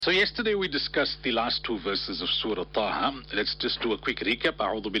So yesterday we discussed the last two verses of Surah Taha. Let's just do a quick recap.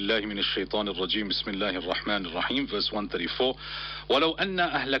 أعوذ بالله من الشيطان الرجيم بسم الله الرحمن الرحيم verse 134 ولو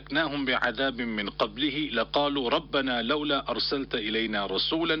أنا أهلكناهم بعذاب من قبله لقالوا ربنا لولا أرسلت إلينا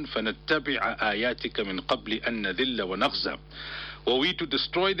رسولا فنتبع آياتك من قبل أن نذل ونخزى. Were we to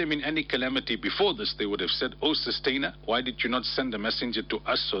destroy them in any calamity before this, they would have said, O Sustainer, why did you not send a messenger to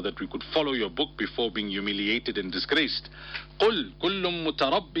us so that we could follow your book before being humiliated and disgraced? قُلْ كُلٌّ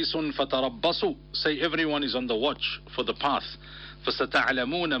مُتَرَبِّصٌ فَتَرَبَّصُوا. Say everyone is on the watch for the path.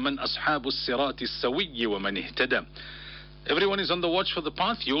 فَسَتَعْلَمُونَ مَنْ أَصْحَابُ الصِّرَاطِ السَّوِيِّ وَمَنِ اهْتَدَى. Everyone is on the watch for the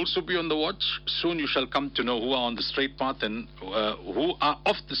path. You also be on the watch. Soon you shall come to know who are on the straight path and who are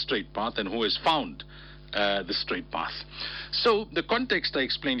off the straight path and who has found the straight path. So the context I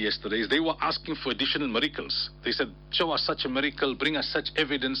explained yesterday is they were asking for additional miracles. They said, show us such a miracle, bring us such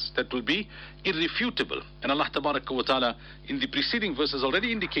evidence that will be irrefutable. And Allah Tabaraka wa Ta'ala in the preceding verses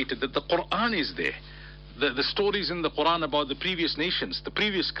already indicated that the Quran is there. The stories in the Quran about the previous nations, the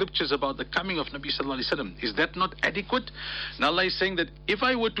previous scriptures about the coming of Nabi Sallallahu Alaihi Wasallam, is that not adequate? Now Allah is saying that if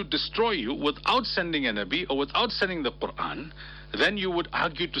I were to destroy you without sending a Nabi or without sending the Quran, then you would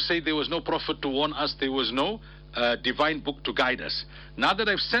argue to say there was no prophet to warn us, there was no divine book to guide us. Now that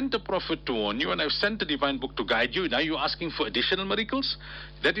I've sent a prophet to warn you and I've sent a divine book to guide you, now you're asking for additional miracles?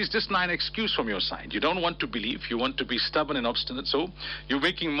 That is just not an excuse from your side. You don't want to believe, you want to be stubborn and obstinate, so you're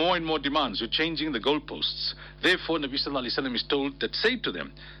making more and more demands, you're changing the goalposts. Therefore, Nabi Sallallahu Alaihi Wasallam is told that say to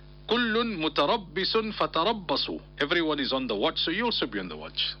them, كُلٌّ مُتَرَبِّصٌ فَتَرَبَّصُوا. Everyone is on the watch, so you also be on the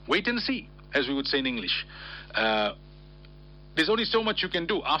watch. Wait and see, as we would say in English. There's only so much you can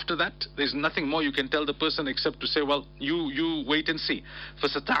do. After that, there's nothing more you can tell the person except to say, well, you wait and see.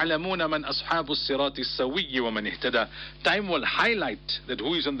 فَسَتَعْلَمُونَ مَنْ أَصْحَابُ الصِّرَاطِ السَّوِيِّ وَمَنِ اهْتَدَى. Time will highlight that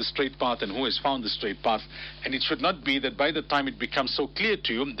who is on the straight path and who has found the straight path. And it should not be that by the time it becomes so clear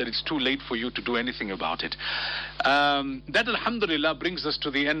to you that it's too late for you to do anything about it. That, alhamdulillah, brings us to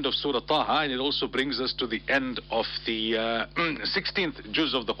the end of Surah Taha, and it also brings us to the end of the 16th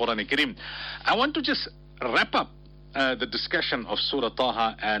juz of the Quran Kareem. I want to just wrap up the discussion of Surah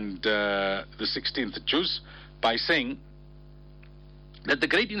Taha and the 16th juz by saying that the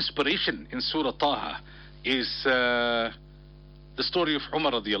great inspiration in Surah Taha is the story of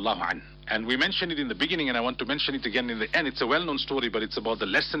Umar radiallahu anh. And we mentioned it in the beginning, and I want to mention it again in the end. It's a well-known story, but it's about the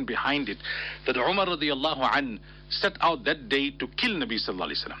lesson behind it. That Umar radiallahu anh set out that day to kill Nabi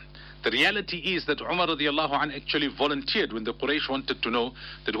sallallahu alaihi wasallam. The reality is that Umar radiallahu anh actually volunteered when the Quraysh wanted to know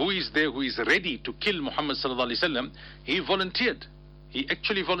that who is there who is ready to kill Muhammad sallallahu alaihi wasallam. He volunteered. He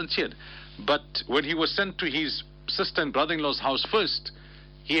actually volunteered. But when he was sent to his sister and brother-in-law's house first,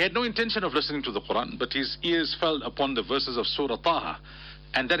 he had no intention of listening to the Quran, but his ears fell upon the verses of Surah Taha.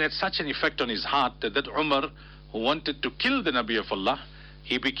 And that had such an effect on his heart that Umar, who wanted to kill the Nabi of Allah,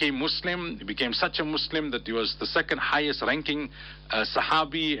 he became Muslim. He became such a Muslim that he was the second highest ranking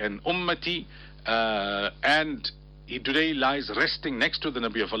Sahabi and Ummati, and he today lies resting next to the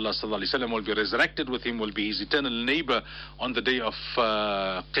Nabi of Allah sallallahu alaihi wasallam, will be resurrected with him, will be his eternal neighbor on the day of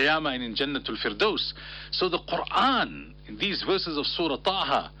Qiyamah and in Jannatul Firdaus. So the Quran, in these verses of Surah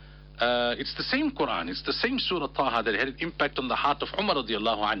Taha, it's the same Quran, it's the same Surah Taha that had an impact on the heart of Umar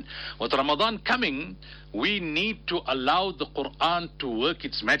radiallahu anh. With Ramadan coming, we need to allow the Quran to work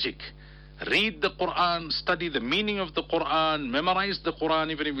its magic. Read the Quran, study the meaning of the Quran, memorize the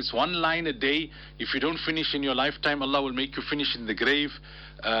Quran, even if it's one line a day. If you don't finish in your lifetime, Allah will make you finish in the grave.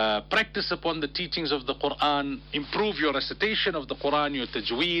 Practice upon the teachings of the Quran, improve your recitation of the Quran, your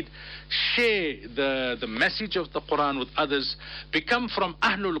tajweed, share the message of the Quran with others, become from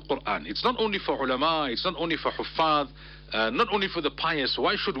Ahlul Quran. It's not only for ulama, it's not only for huffaz, not only for the pious.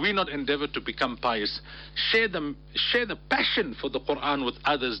 Why should we not endeavor to become pious? Share the passion for the Quran with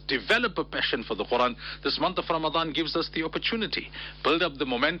others, develop a passion for the Quran. This month of Ramadan gives us the opportunity. Build up the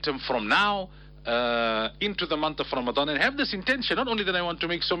momentum from now into the month of Ramadan, and have this intention, not only that I want to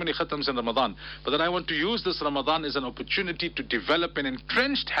make so many khatams in Ramadan, but that I want to use this Ramadan as an opportunity to develop an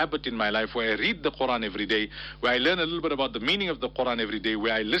entrenched habit in my life where I read the Quran every day, where I learn a little bit about the meaning of the Quran every day,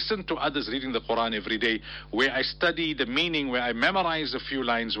 where I listen to others reading the Quran every day, where I study the meaning, where I memorize a few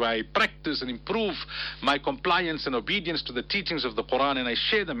lines, where I practice and improve my compliance and obedience to the teachings of the Quran, and I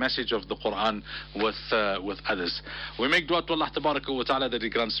share the message of the Quran with others. We make dua to Allah Tabaraka wa Ta'ala that He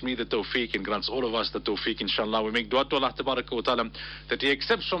grants me the tawfiq and grants all of us the tawfiq, inshallah. We make dua to Allah Tabaraka wa Ta'ala that He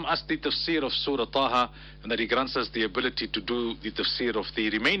accepts from us the tafsir of Surah Taha, and that He grants us the ability to do the tafsir of the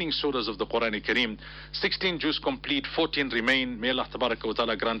remaining surahs of the Quran Kareem. 16 juz complete, 14 remain. May Allah Tabaraka wa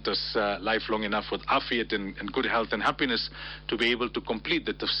Ta'ala grant us life long enough with afiyat and good health and happiness to be able to complete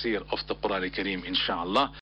the tafsir of the Quran Kareem, inshallah.